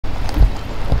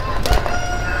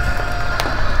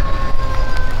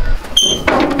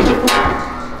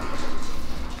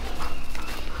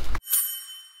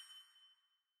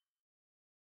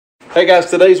Hey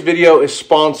guys, today's video is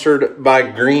sponsored by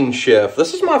Green Chef.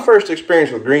 This is my first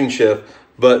experience with Green Chef,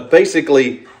 but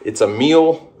basically it's a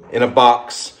meal in a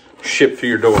box shipped to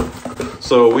your door.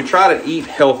 So we try to eat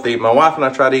healthy. My wife and I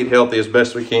try to eat healthy as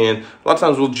best we can. A lot of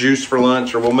times we'll juice for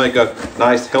lunch or we'll make a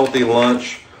nice healthy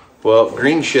lunch. Well,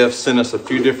 Green Chef sent us a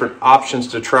few different options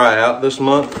to try out this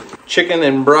month. Chicken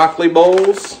and broccoli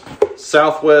bowls,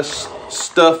 Southwest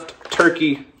stuffed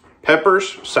turkey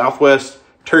peppers, Southwest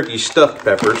turkey stuffed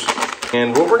peppers.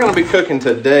 And what we're gonna be cooking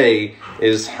today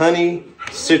is honey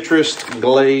citrus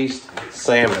glazed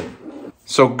salmon.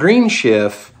 So Green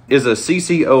Chef is a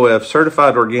CCOF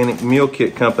certified organic meal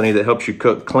kit company that helps you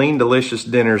cook clean, delicious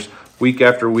dinners week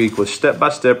after week with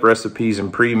step-by-step recipes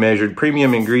and pre-measured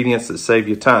premium ingredients that save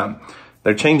you time.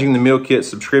 They're changing the meal kit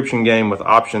subscription game with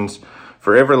options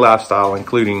for every lifestyle,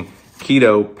 including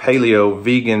keto, paleo,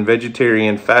 vegan,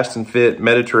 vegetarian, fast and fit,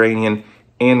 Mediterranean,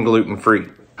 and gluten-free.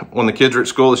 When the kids are at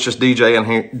school, it's just DJ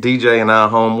and I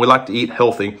home. We like to eat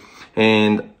healthy,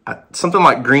 and something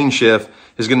like Green Chef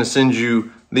is going to send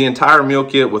you the entire meal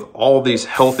kit with all these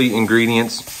healthy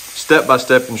ingredients,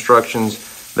 step-by-step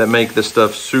instructions that make this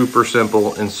stuff super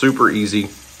simple and super easy,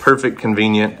 perfect,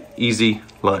 convenient, easy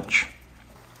lunch.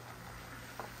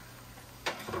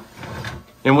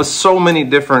 And with so many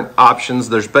different options,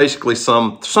 there's basically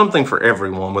something for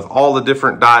everyone. With all the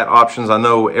different diet options, I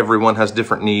know everyone has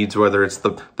different needs, whether it's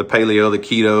the paleo, the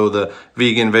keto, the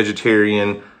vegan,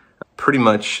 vegetarian, pretty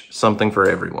much something for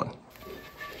everyone.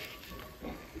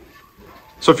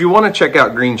 So if you want to check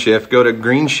out Green Chef, go to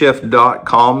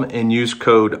greenchef.com and use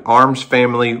code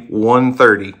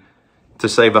ARMSFAMILY130 to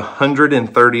save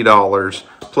 $130,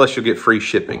 plus you'll get free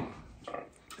shipping.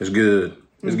 It's good.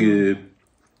 It's good.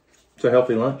 It's a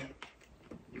healthy lunch.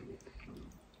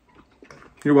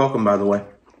 You're welcome, by the way.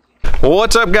 Well,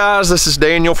 what's up, guys? This is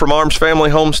Daniel from Arms Family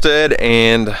Homestead,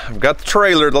 and I've got the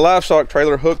trailer, the livestock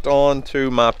trailer, hooked on to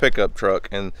my pickup truck.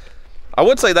 And I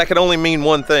would say that could only mean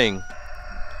one thing,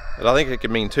 but I think it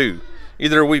could mean two.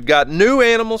 Either we've got new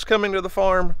animals coming to the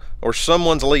farm, or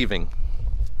someone's leaving.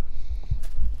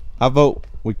 I vote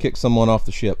we kick someone off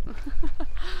the ship.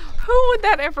 Who would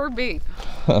that ever be?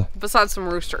 Besides some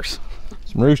roosters.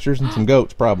 Some roosters and some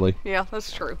goats, probably. Yeah,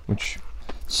 that's true.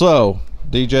 So,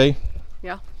 DJ.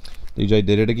 Yeah. DJ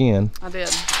did it again. I did.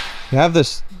 You have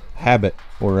this habit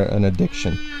or an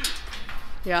addiction.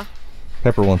 Yeah.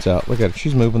 Pepper wants out. Look at her.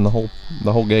 She's moving the whole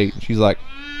gate. She's like,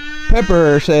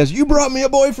 Pepper says, "You brought me a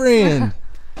boyfriend."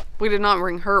 We did not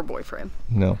bring her a boyfriend.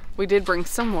 No. We did bring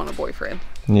someone a boyfriend.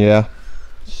 Yeah.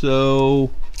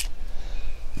 So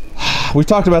we've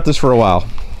talked about this for a while.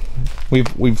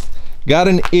 We've got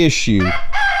an issue,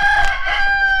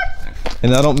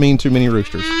 and I don't mean too many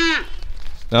roosters. I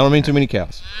don't mean too many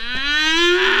cows.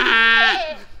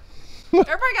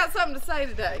 Everybody got something to say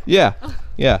today. Yeah,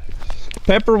 yeah.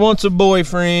 Pepper wants a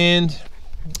boyfriend,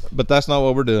 but that's not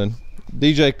what we're doing.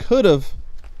 DJ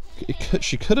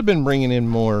she could have been bringing in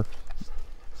more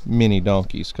mini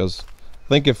donkeys, because I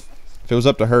think if it was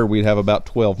up to her, we'd have about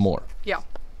 12 more. Yeah,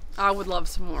 I would love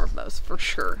some more of those for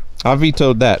sure. I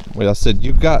vetoed that. I said,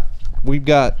 no,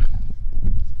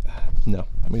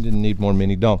 we didn't need more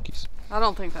mini donkeys. I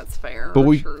don't think that's fair. But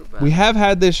we have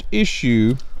had this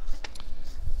issue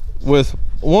with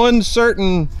one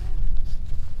certain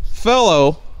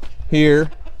fellow here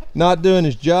not doing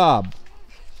his job.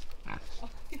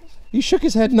 He shook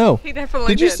his head no. He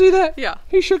definitely did. Did you see that? Yeah.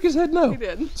 He shook his head no. He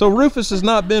did. So Rufus has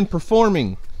not been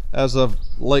performing as of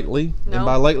lately. No. And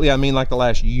by lately, I mean like the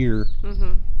last year.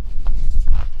 Mm-hmm.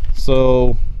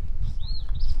 So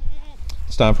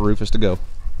it's time for Rufus to go.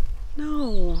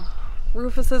 No,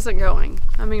 Rufus isn't going.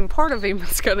 I mean, part of him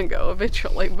is going to go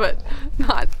eventually, but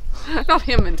not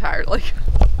him entirely.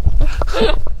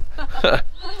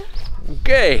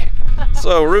 Okay,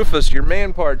 so Rufus, your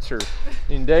man parts are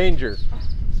in danger.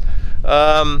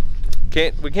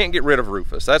 We can't get rid of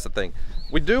Rufus. That's the thing.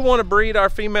 We do want to breed our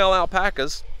female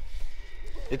alpacas.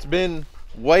 It's been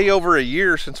way over a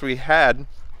year since we had.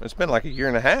 It's been like a year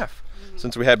and a half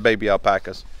since we had baby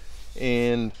alpacas,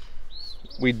 and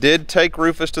we did take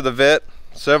Rufus to the vet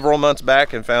several months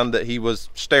back and found that he was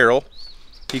sterile.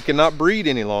 He cannot breed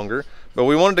any longer, but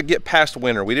we wanted to get past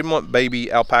winter. We didn't want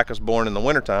baby alpacas born in the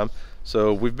wintertime,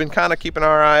 so we've been kind of keeping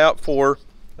our eye out for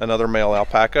another male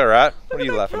alpaca, right? What are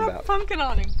you laughing about? Pumpkin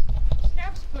on him.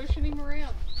 Cap's pushing him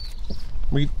around.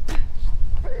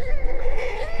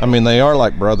 I mean, they are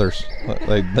like brothers.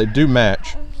 They do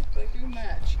match. They do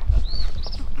match.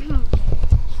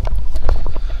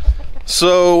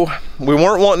 So we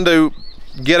weren't wanting to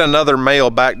get another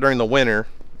male back during the winter,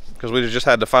 because we just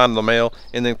had to find the male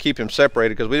and then keep him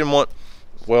separated, because we didn't want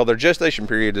well, their gestation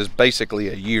period is basically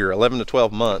a year, 11 to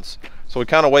 12 months. So we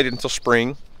kind of waited until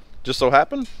spring. Just so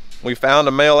happened, we found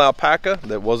a male alpaca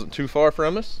that wasn't too far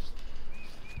from us.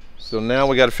 So now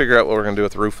we got to figure out what we're gonna do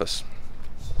with Rufus.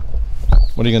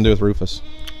 What are you gonna do with Rufus?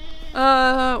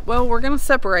 Well, we're gonna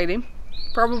separate him.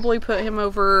 Probably put him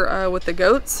over with the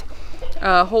goats.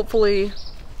 Hopefully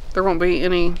there won't be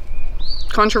any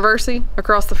controversy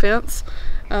across the fence,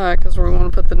 because we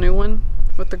want to put the new one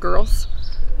with the girls,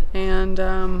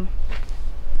 and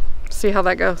see how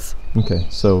that goes. Okay,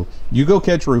 so you go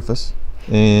catch Rufus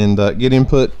and get him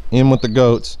put in with the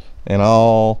goats, and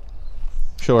I'll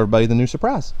show everybody the new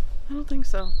surprise. I don't think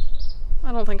so.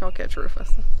 I don't think I'll catch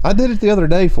Rufus. I did it the other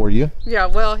day for you. Yeah,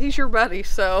 well, he's your buddy,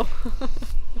 so.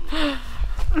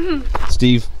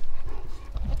 Steve,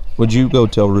 would you go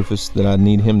tell Rufus that I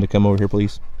need him to come over here,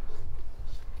 please?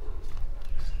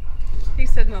 He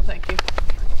said no thank you.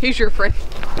 He's your friend.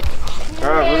 All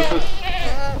right, Rufus.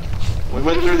 We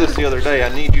went through this the other day. I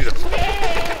need you to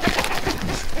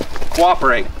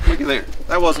cooperate. Look at there.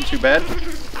 That wasn't too bad.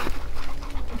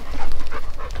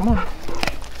 Come on.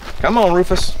 Come on,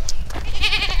 Rufus.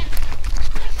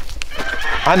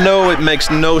 I know it makes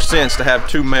no sense to have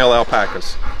 2 male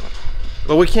alpacas,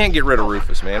 but we can't get rid of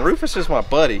Rufus, man. Rufus is my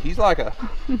buddy. He's like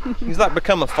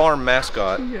become a farm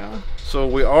mascot. Yeah. So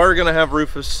we are gonna have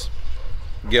Rufus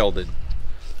gelded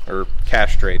or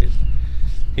castrated.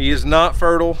 He is not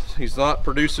fertile. He's not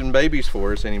producing babies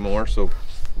for us anymore. So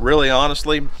really,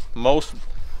 honestly, most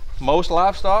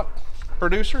livestock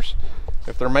producers,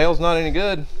 if their male's not any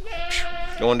good,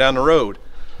 going down the road.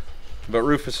 But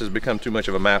Rufus has become too much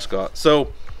of a mascot.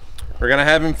 So we're gonna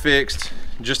have him fixed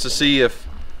just to see if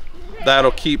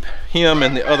that'll keep him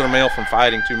and the other male from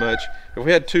fighting too much. If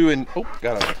we had 2 in, oh,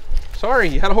 sorry,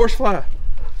 you had a horsefly.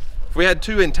 If we had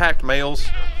 2 intact males,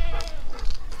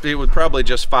 it would probably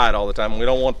just fight all the time. We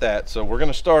don't want that. So we're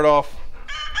gonna start off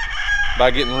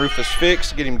by getting Rufus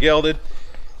fixed, get him gelded,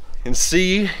 and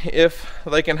see if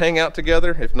they can hang out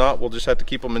together. If not, we'll just have to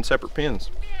keep them in separate pens.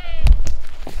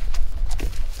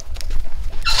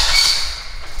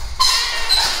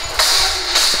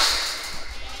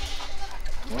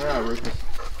 All right, Rufus,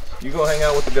 you go hang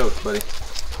out with the goats, buddy.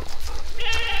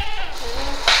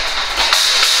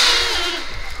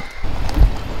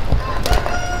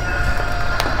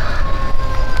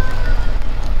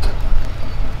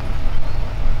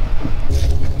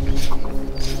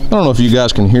 I don't know if you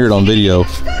guys can hear it on video,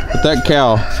 but that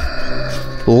cow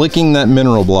licking that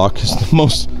mineral block is the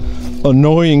most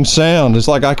annoying sound. It's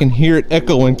like I can hear it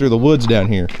echoing through the woods down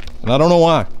here, and I don't know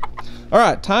why. All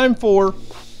right, time for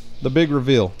the big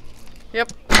reveal.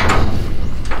 Yep.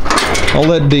 I'll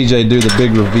let DJ do the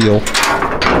big reveal.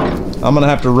 I'm gonna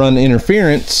have to run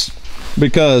interference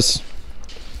because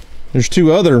there's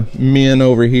 2 other men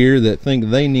over here that think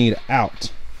they need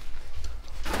out.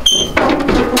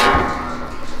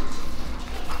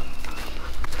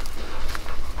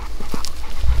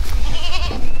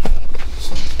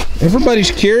 Everybody's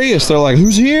curious. They're like,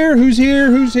 who's here? Who's here?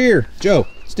 Who's here? Joe,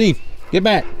 Steve, get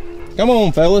back. Come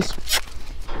on, fellas.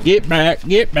 Get back,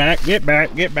 get back, get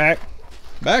back, get back.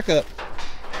 Back up.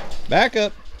 Back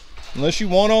up. Unless you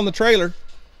want on the trailer.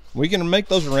 We can make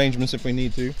those arrangements if we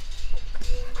need to.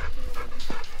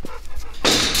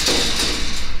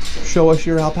 Show us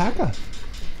your alpaca.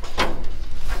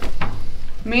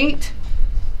 Meet?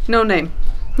 No name.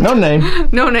 No name.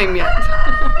 No name yet.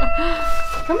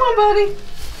 Come on, buddy.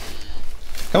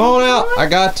 Come on out.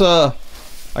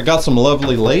 I got some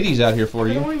lovely ladies out here for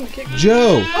you.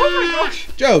 Joe. Oh my gosh.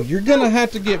 Joe, you're gonna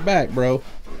have to get back, bro.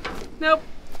 Nope.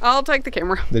 I'll take the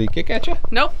camera. Did he kick at you?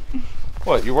 Nope.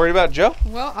 What, you worried about Joe?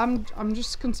 Well, I'm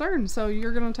just concerned, so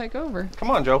you're gonna take over. Come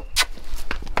on, Joe.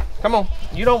 Come on.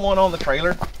 You don't want on the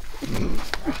trailer.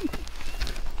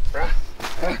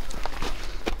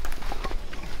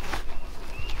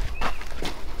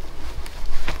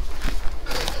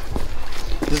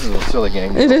 This is a silly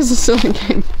game. It is a silly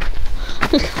game.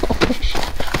 Gosh.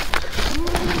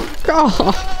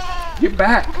 God. Get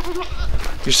back.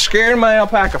 You're scaring my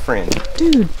alpaca friend.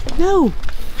 Dude, no.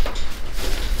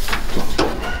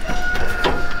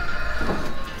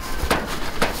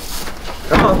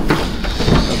 Come on.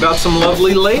 I've got some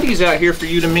lovely ladies out here for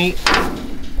you to meet.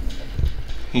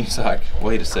 He's like,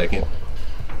 wait a second.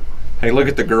 Hey, look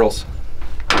at the girls.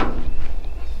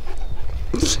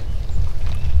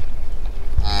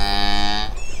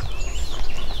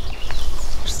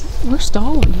 We're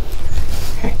stalling.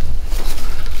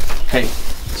 Hey,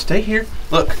 stay here.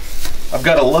 Look, I've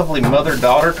got a lovely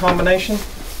mother-daughter combination.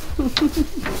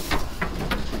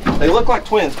 They look like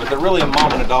twins, but they're really a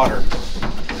mom and a daughter.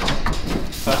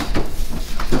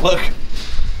 Look.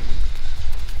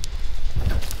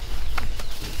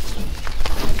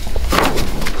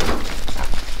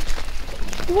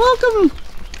 Welcome.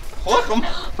 Welcome.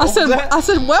 I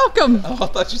said welcome. Oh, I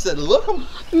thought you said look 'em.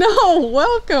 No,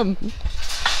 welcome.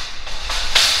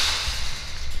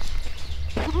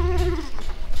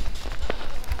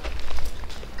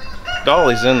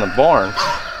 Dolly's in the barn.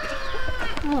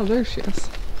 Oh, there she is.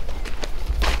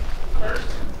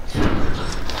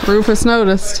 Rufus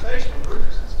noticed.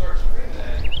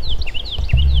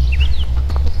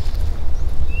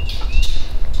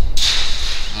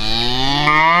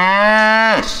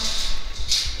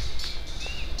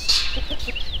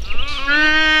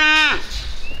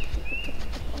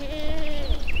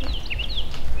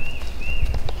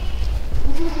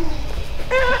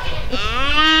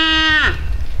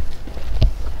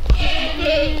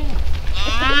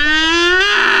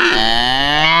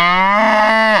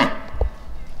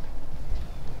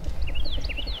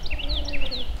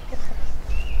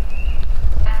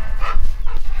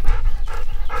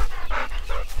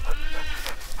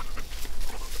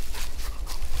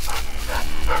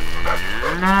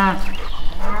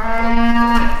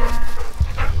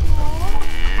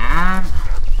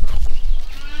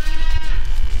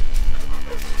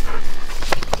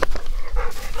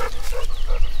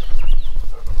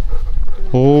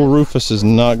 Oh, Rufus is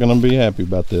not going to be happy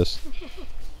about this.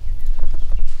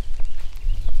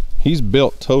 He's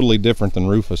built totally different than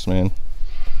Rufus, man.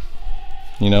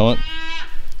 You know what?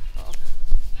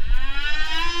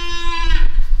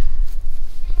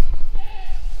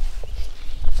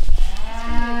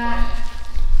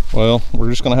 Well, we're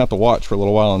just going to have to watch for a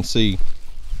little while and see.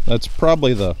 That's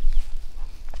probably the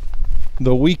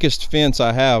weakest fence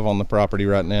I have on the property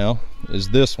right now is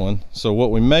this one. So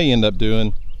what we may end up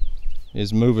doing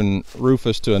is moving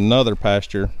Rufus to another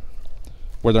pasture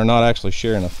where they're not actually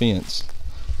sharing a fence.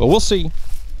 But we'll see.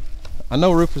 I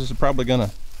know Rufus is probably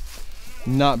gonna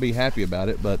not be happy about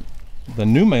it, but the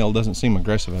new male doesn't seem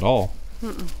aggressive at all.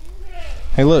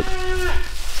 Hey, look,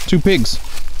 2 pigs.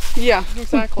 Yeah,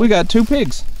 exactly. We got 2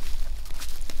 pigs.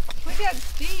 We got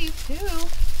Steve too.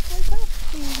 Where's that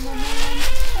Steve, my man?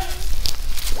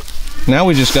 Now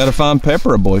we just gotta find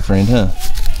Pepper a boyfriend, huh?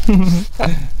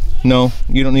 No,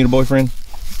 you don't need a boyfriend?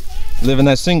 Living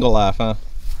that single life, huh?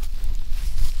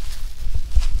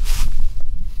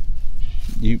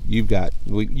 You got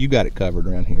it covered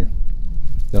around here,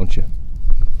 don't you?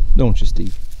 Don't you,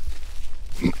 Steve?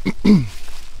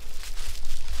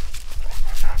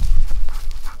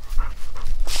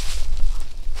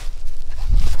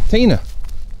 Tina,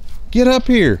 get up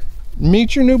here.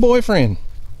 Meet your new boyfriend.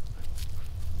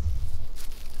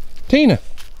 Tina,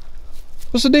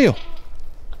 what's the deal?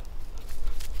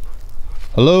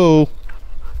 Hello?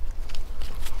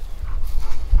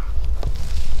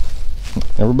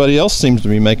 Everybody else seems to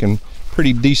be making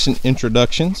pretty decent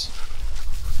introductions.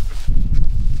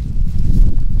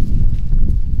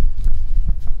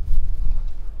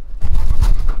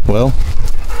 Well,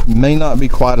 may not be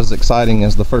quite as exciting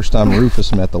as the first time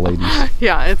Rufus met the ladies.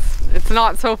 Yeah, it's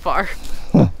not so far.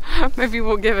 Maybe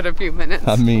we'll give it a few minutes.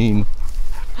 I mean,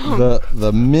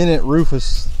 the minute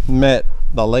Rufus met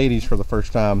the ladies for the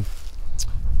first time,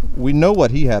 we know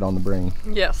what he had on the brain.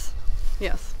 Yes,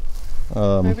 yes.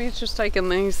 Maybe it's just taking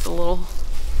these a little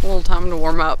time to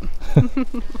warm up.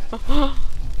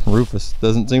 Rufus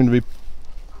doesn't seem to be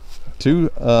too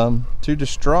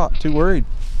distraught, too worried.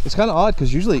 It's kind of odd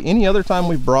because usually any other time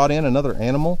we've brought in another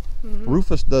animal,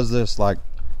 Rufus does this like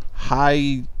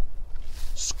high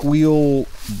squeal,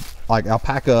 like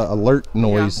alpaca alert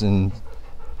noise, and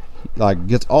like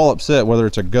gets all upset whether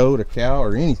it's a goat, a cow,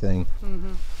 or anything.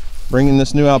 Bringing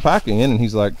this new alpaca in, and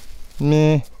he's like,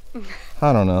 meh,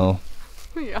 I don't know.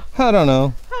 Yeah. I don't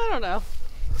know. I don't know.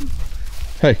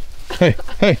 Hey,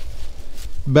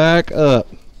 back up.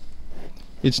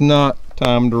 It's not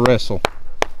time to wrestle.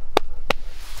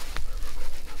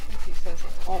 He says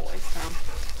it's always time.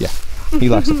 Yeah, he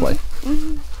likes to play.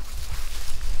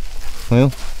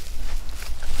 Well,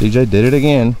 DJ did it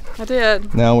again. I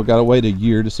did. Now we gotta wait a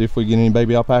year to see if we get any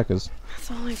baby alpacas. That's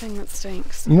the only thing that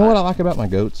stinks. You know what I like about my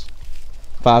goats?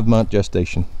 5-month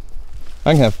gestation.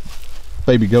 I can have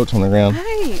baby goats on the ground.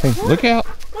 Hey, look out.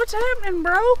 What's happening,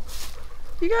 bro?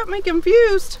 You got me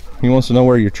confused. He wants to know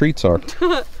where your treats are.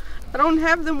 I don't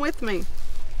have them with me.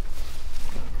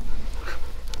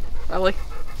 Really?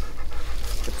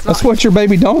 That's what your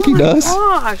baby donkey does.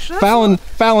 Gosh,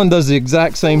 Fallon does the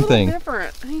exact same thing.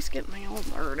 Different. He's getting me all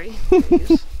dirty.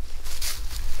 Jeez.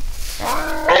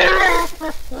 I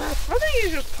think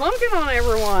he's just punking on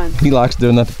everyone. He likes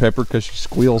doing that to Pepper because she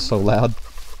squeals so loud.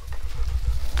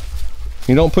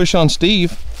 You don't push on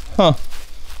Steve, huh?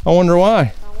 I wonder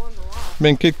why. I wonder why.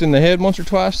 Been kicked in the head once or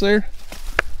twice there,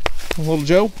 little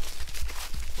Joe.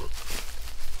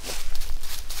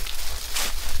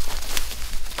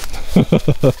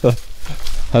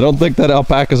 I don't think that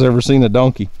alpaca's ever seen a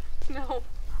donkey. No.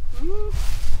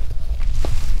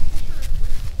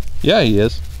 Yeah, he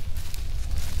is.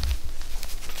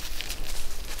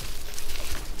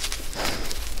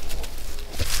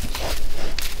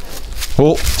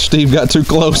 Oh, Steve got too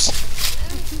close.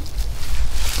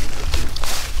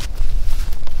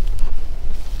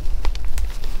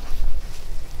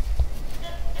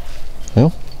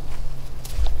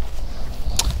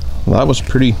 Well, that was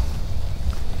pretty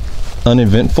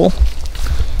uneventful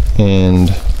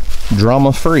and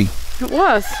drama-free. It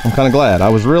was. I'm kind of glad. I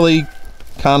was really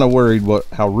kind of worried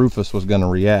how Rufus was going to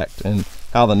react and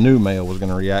how the new male was going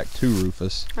to react to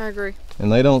Rufus. I agree.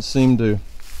 And they don't seem to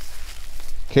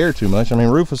care too much. I mean,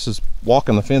 Rufus is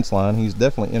walking the fence line. He's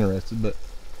definitely interested, but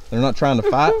they're not trying to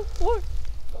fight.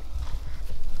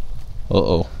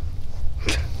 Uh-oh.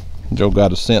 Joe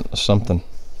got a scent of something.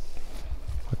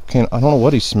 I don't know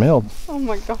what he smelled. Oh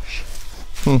my gosh.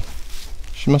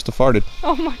 She must have farted.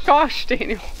 Oh my gosh,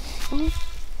 Daniel.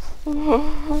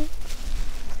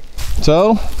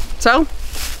 So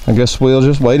I guess we'll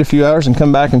just wait a few hours and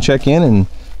come back and check in and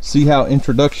see how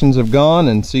introductions have gone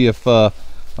and see if our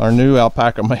new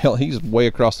alpaca male, he's way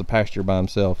across the pasture by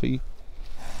himself. He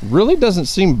really doesn't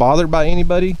seem bothered by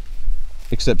anybody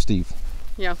except Steve.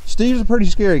 Yeah. Steve's a pretty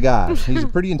scary guy. He's a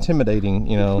pretty intimidating,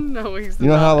 you know. No, he's You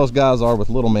know how those guys are with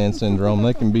little man syndrome.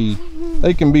 They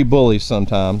can be bullies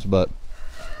sometimes, but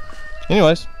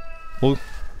anyways, we'll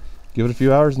give it a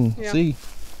few hours and see.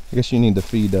 I guess you need to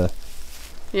feed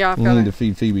yeah, you need to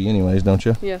feed Phoebe anyways, don't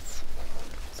you? Yes.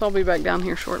 So I'll be back down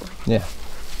here shortly. Yeah.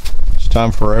 It's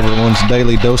time for everyone's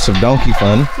daily dose of donkey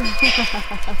fun.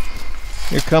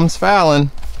 Here comes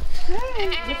Fallon.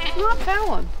 Hey, it's not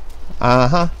Fallon.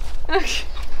 Uh-huh.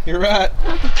 You're right.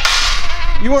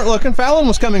 You weren't looking. Fallon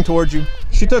was coming towards you.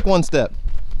 She took one step.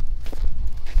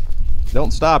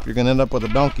 Don't stop. You're going to end up with a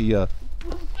donkey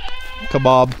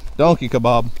kebab. Donkey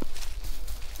kebab.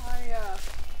 I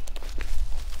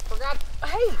forgot.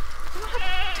 Hey!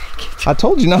 I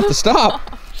told you not to stop.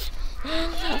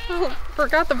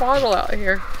 Forgot the bottle out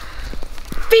here.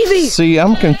 Phoebe! See,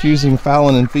 I'm confusing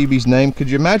Fallon and Phoebe's name. Could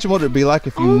you imagine what it would be like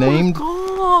if you named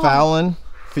Fallon,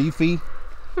 Fifi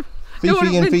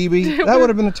and Phoebe? That would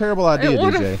have been a terrible idea,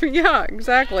 DJ. Yeah,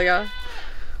 exactly. I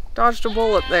dodged a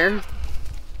bullet there.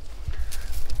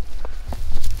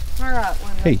 All right,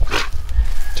 Linda. Hey,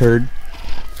 turd.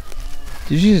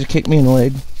 Did you just kick me in the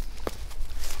leg?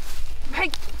 Hey,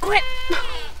 quit!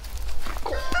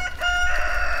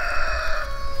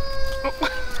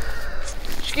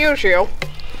 Excuse you.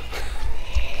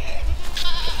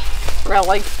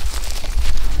 Really?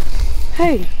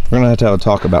 Hey. We're gonna have to have a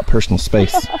talk about personal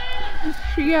space.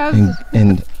 Yes.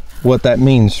 And what that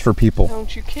means for people.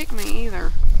 Don't you kick me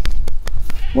either.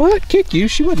 What? Kick you?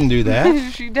 She wouldn't do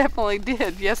that. She definitely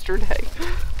did yesterday.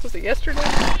 Was it yesterday?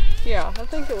 Yeah, I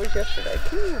think it was yesterday.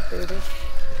 Come here, baby.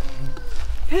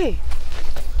 Hey.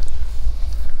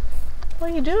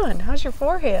 What are you doing? How's your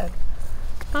forehead?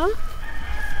 Huh?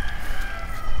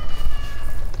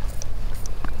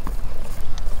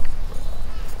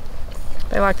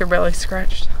 They like their belly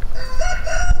scratched.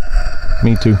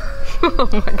 Me too. Oh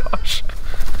my gosh.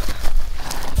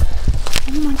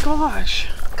 Oh my gosh.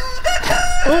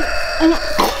 Oh.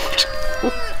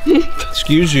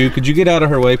 Excuse you, could you get out of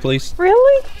her way, please?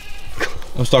 Really?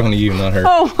 I was talking to you, not her.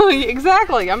 Oh,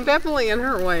 exactly. I'm definitely in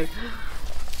her way.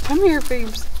 Come here,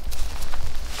 Phoebes.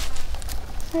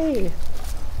 Hey, you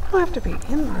don't have to be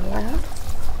in my lap.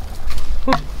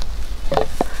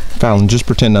 Fallon, just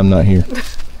pretend I'm not here.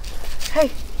 Hey.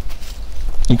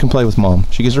 You can play with Mom.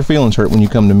 She gets her feelings hurt when you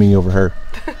come to me over her.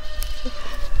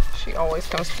 She always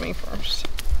comes to me first.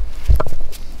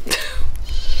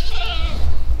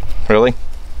 Really?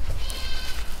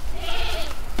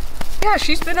 Yeah,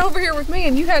 she's been over here with me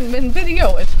and you hadn't been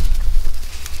videoing.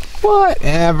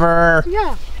 Whatever.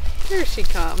 Yeah, here she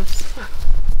comes.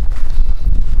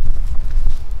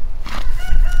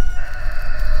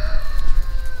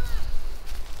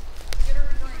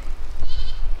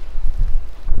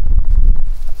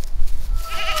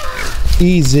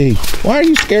 Easy. Why are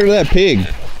you scared of that pig?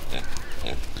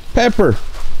 Pepper.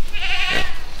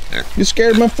 You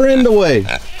scared my friend away.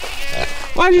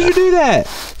 Why did you do that?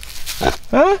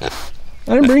 Huh?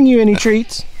 I didn't bring you any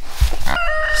treats.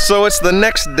 So it's the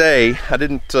next day. I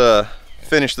didn't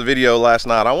finish the video last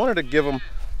night. I wanted to give them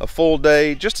a full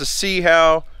day just to see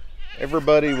how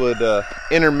everybody would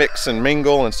intermix and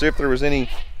mingle and see if there was any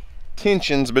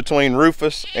tensions between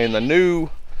Rufus and the new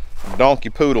donkey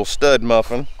poodle stud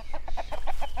muffin.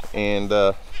 And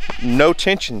no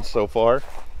tension so far.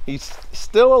 He's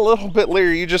still a little bit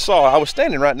leery. You just saw I was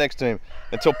standing right next to him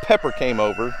until Pepper came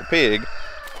over, the pig,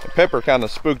 and Pepper kind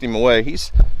of spooked him away.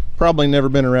 He's probably never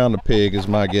been around a pig is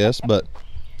my guess, but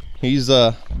he's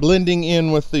blending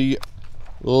in with the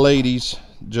ladies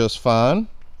just fine.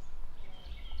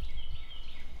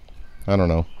 I don't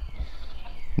know,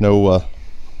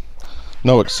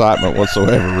 no excitement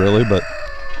whatsoever really, but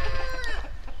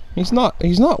he's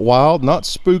not wild, not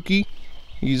spooky.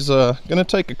 He's gonna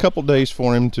take a couple days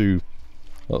for him to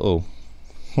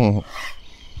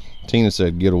Tina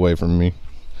said get away from me.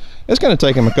 It's gonna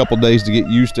take him a couple days to get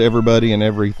used to everybody and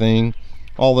everything,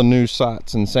 all the new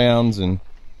sights and sounds, and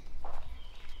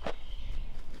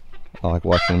I like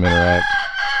watching him interact.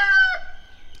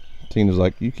 Tina's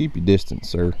like, you keep your distance,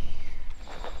 sir.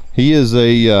 He is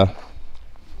a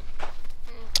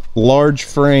large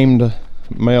framed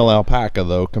male alpaca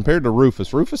though, compared to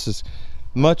Rufus. Rufus is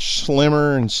much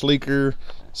slimmer and sleeker,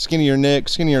 skinnier neck,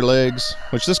 skinnier legs,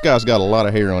 which this guy's got a lot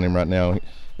of hair on him right now.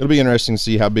 It'll be interesting to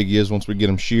see how big he is once we get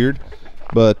him sheared,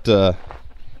 but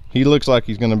he looks like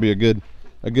he's going to be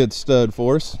a good stud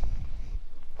for us.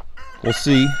 We'll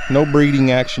see. No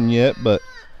breeding action yet, but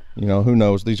you know, who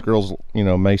knows, these girls, you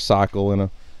know, may cycle in a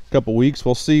couple weeks.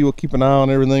 We'll see. We'll keep an eye on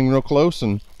everything real close,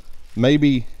 and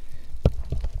maybe,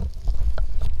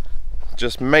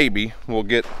 just maybe, we'll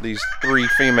get these 3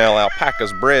 female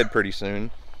alpacas bred pretty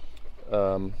soon,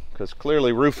 because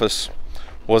clearly Rufus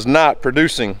was not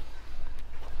producing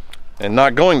and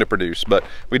not going to produce. But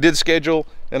we did schedule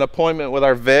an appointment with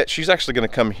our vet. She's actually going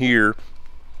to come here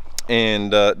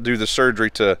and do the surgery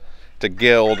to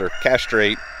geld or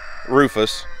castrate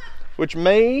Rufus, which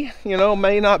may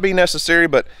not be necessary,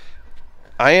 but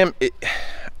I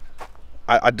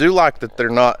do like that they're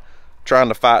not trying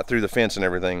to fight through the fence and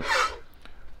everything.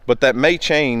 But that may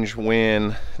change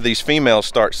when these females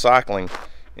start cycling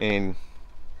and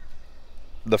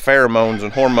the pheromones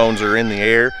and hormones are in the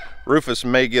air. Rufus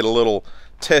may get a little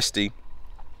testy,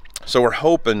 so we're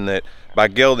hoping that by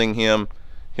gelding him,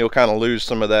 he'll kind of lose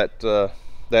some of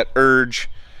that urge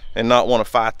and not want to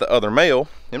fight the other male,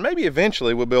 and maybe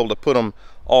eventually we'll be able to put them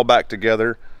all back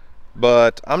together,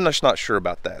 but I'm just not sure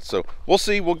about that. So we'll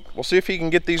see. We'll see if he can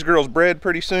get these girls bred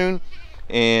pretty soon,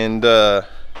 and then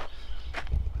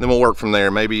we'll work from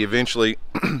there. Maybe eventually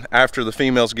after the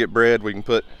females get bred, we can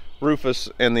put Rufus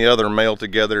and the other male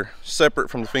together separate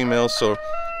from the females, so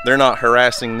they're not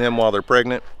harassing them while they're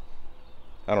pregnant.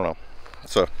 I don't know.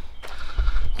 It's a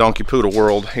donkey poodle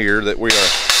world here that we are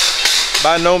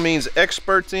by no means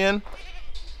experts in.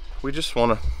 We just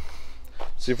want to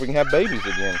see if we can have babies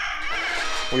again.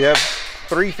 We have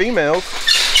 3 females.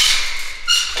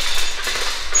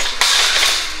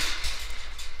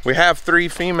 We have 3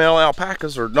 female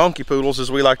alpacas, or donkey poodles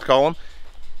as we like to call them.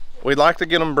 We'd like to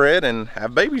get them bred and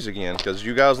have babies again, because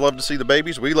you guys love to see the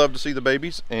babies. We love to see the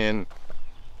babies, and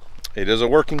it is a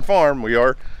working farm. We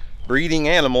are breeding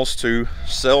animals to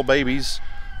sell babies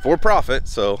for profit,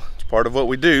 so it's part of what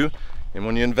we do. And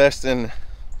when you invest in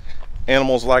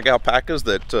animals like alpacas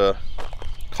that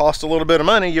cost a little bit of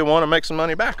money, you want to make some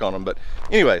money back on them. But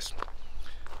anyways,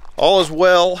 all is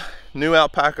well. New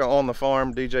alpaca on the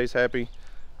farm. DJ's happy.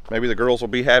 Maybe the girls will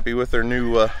be happy with their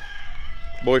new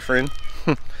boyfriend.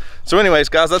 So anyways,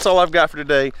 guys, that's all I've got for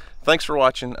today. Thanks for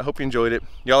watching. I hope you enjoyed it.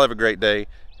 Y'all have a great day,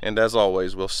 and as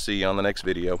always, we'll see you on the next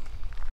video.